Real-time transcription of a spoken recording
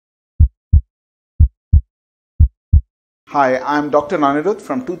Hi, I am Dr. Aniruddha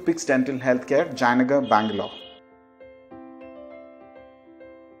from Toothpicks Dental Healthcare, Jayanagar, Bangalore.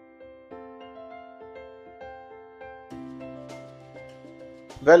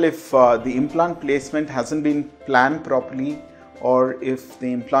 Well, if the implant placement hasn't been planned properly, or if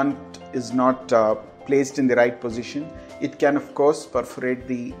the implant is not placed in the right position, it can of course perforate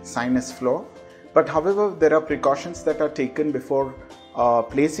the sinus floor. But however, there are precautions that are taken before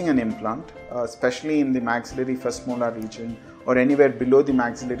placing an implant, especially in the maxillary first molar region or anywhere below the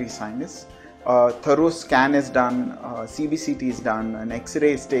maxillary sinus. Thorough scan is done, CBCT is done, an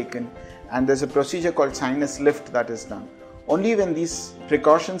X-ray is taken, and there's a procedure called sinus lift that is done. Only when these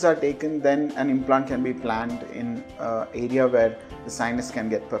precautions are taken, then an implant can be planned in an area where the sinus can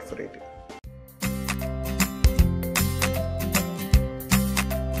get perforated.